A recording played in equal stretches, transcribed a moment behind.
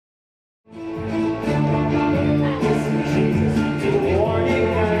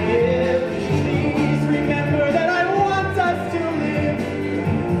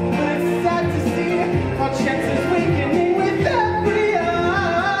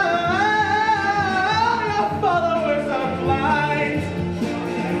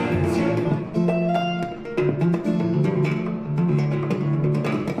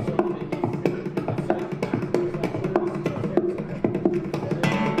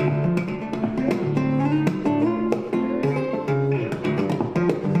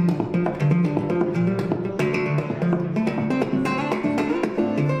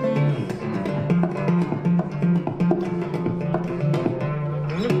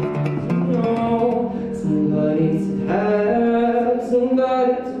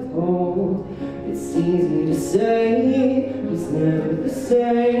say it's never the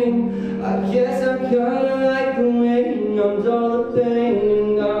same. I guess I'm kinda like the rain, I'm all the pain,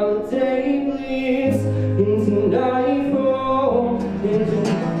 and all the day bleeds into nightfall.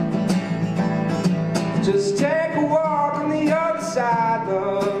 Just take a walk on the other side.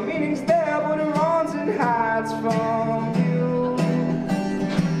 The meaning's there, but it runs and hides from you.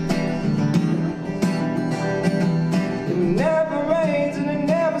 It never rains and it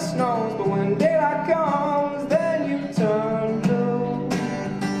never snows, but when daylight comes, then you turn blue.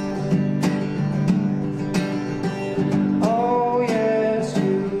 Oh yes,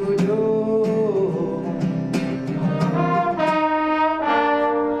 you do.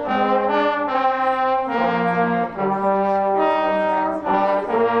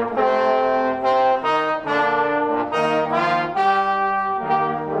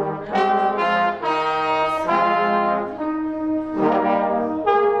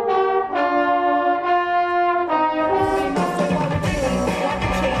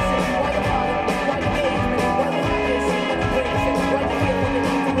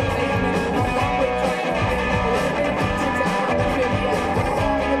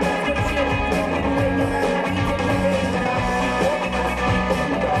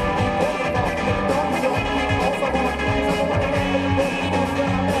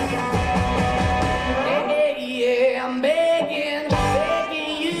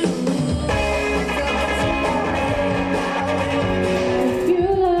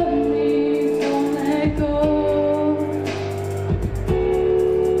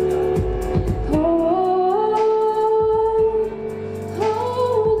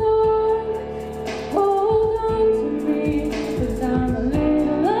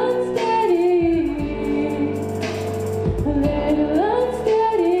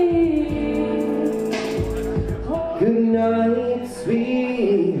 Good night,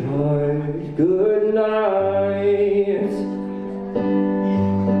 sweetheart, good night.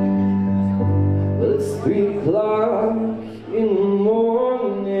 Well, it's 3 o'clock in the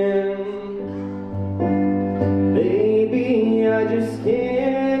morning. Baby, I just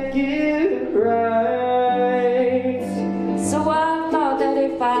can't get it right. So I thought that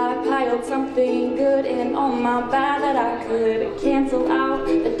if I piled something good in on my bad, that I could cancel out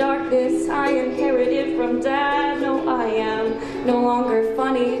the darkness I inherited from Dad. No, I am no longer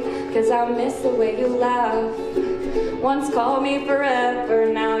funny, 'cause I miss the way you laugh. Once called me forever,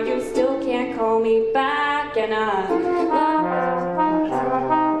 now you still can't call me back, and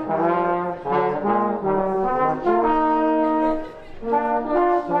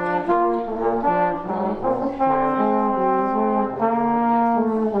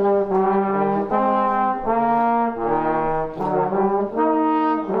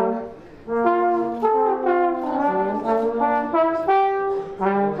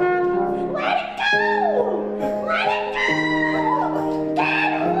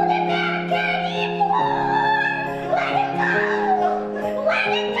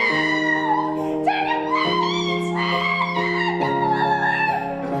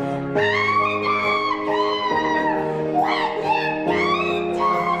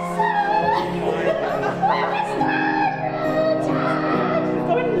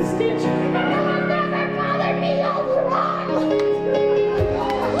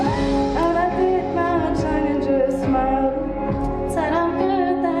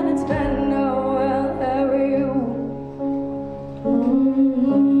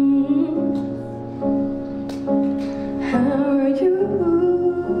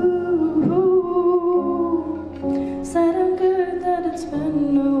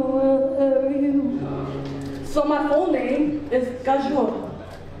So my full name is Gajor.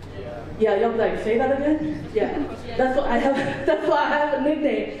 Yeah, y'all like, say that again? Yeah, that's what I have. That's why I have a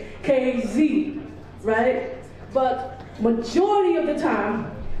nickname, KZ, right? But majority of the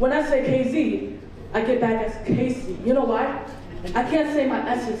time, when I say KZ, I get back as Casey. You know why? I can't say my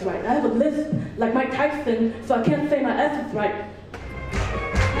S's right. I have a list like Mike Tyson, so I can't say my S's right.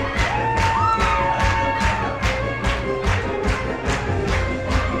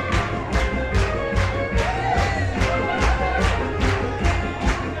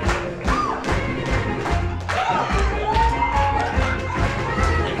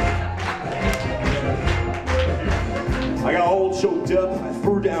 I got all choked up, I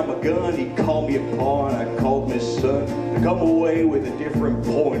threw down my gun, he called me a pawn, I called him his son, to come away with a different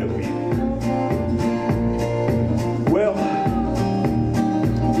point of view. Well,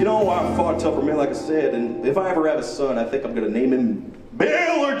 you know, I fought tough for me, like I said, and if I ever have a son, I think I'm gonna name him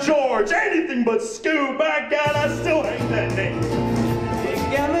Bill or George, anything but Scoob. By God, I still hate that name.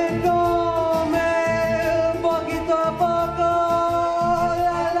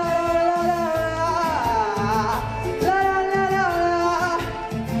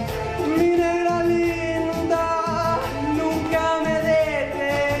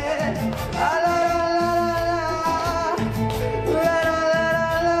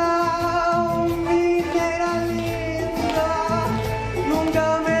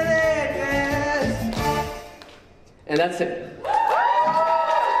 And that's it.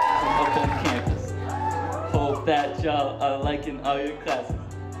 Up on campus. Hope that y'all are liking all your classes.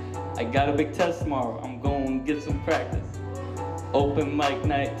 I got a big test tomorrow, I'm gonna get some practice. Open mic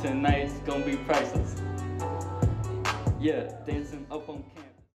night tonight's gonna be priceless. Yeah, dancing up on campus.